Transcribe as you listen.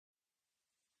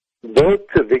Both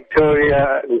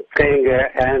Victoria Mxenge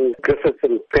and Griffiths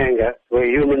Mxenge were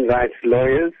human rights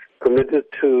lawyers committed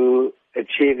to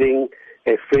achieving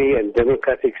a free and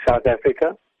democratic South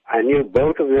Africa. I knew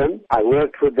both of them. I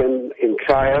worked with them in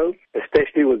trials,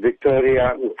 especially with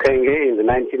Victoria Mxenge in the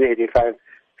 1985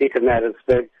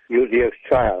 Pietermaritzburg UDF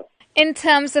trial. In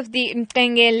terms of the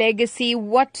Mxenge legacy,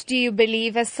 what do you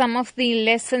believe are some of the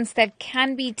lessons that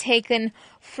can be taken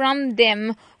from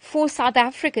them for South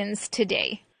Africans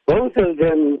today? Both of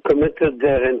them committed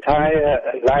their entire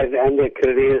lives and their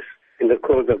careers in the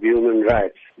cause of human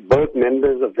rights. Both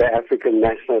members of the African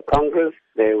National Congress,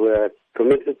 they were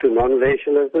committed to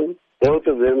non-racialism. Both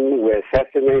of them were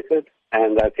assassinated.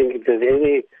 And I think if there's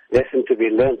any lesson to be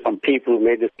learned from people who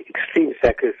made an extreme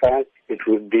sacrifice, it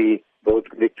would be both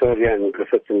Victoria and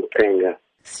Griffiths Mxenge.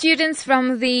 Students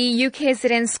from the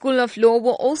UKZN School of Law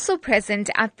were also present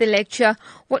at the lecture.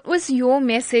 What was your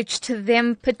message to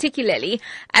them, particularly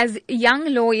as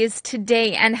young lawyers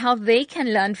today, and how they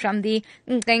can learn from the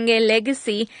Mxenge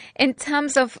legacy in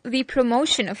terms of the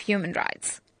promotion of human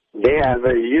rights? They have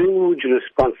a huge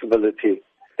responsibility.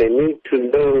 They need to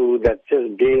know that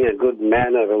just being a good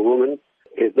man or a woman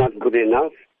is not good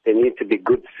enough. They need to be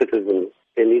good citizens.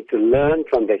 They need to learn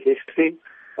from the history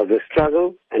of the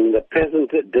struggle, and the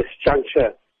present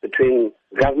disjuncture between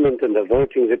government and the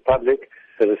voting republic.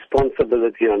 The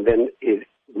responsibility on them is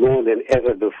more than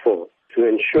ever before to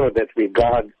ensure that we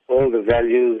guard all the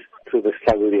values through the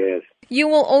struggle years. You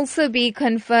will also be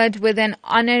conferred with an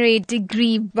honorary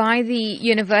degree by the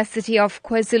University of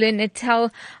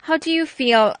KwaZulu-Natal. How do you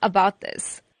feel about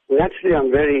this? Naturally,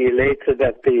 I'm very elated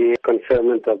at the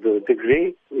conferment of the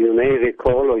degree. You may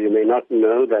recall or you may not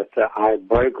know that I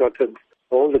boycotted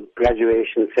all the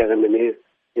graduation ceremonies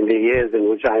in the years in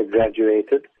which I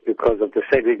graduated because of the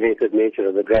segregated nature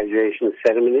of the graduation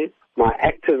ceremony. My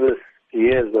activist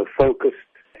years were focused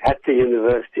at the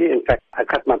university. In fact, I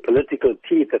cut my political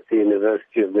teeth at the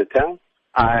University of Natal.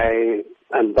 I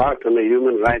embarked on a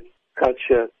human rights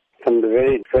culture from the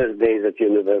very first days at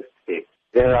university.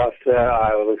 Thereafter,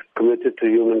 I was committed to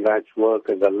human rights work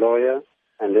as a lawyer,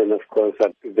 and then, of course, I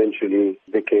eventually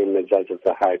became a judge of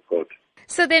the High Court.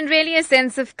 So then really a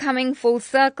sense of coming full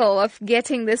circle, of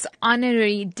getting this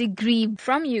honorary degree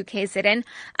from UKZN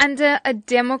under a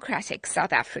democratic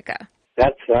South Africa.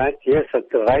 That's right, yes, at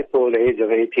the ripe old age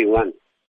of 81.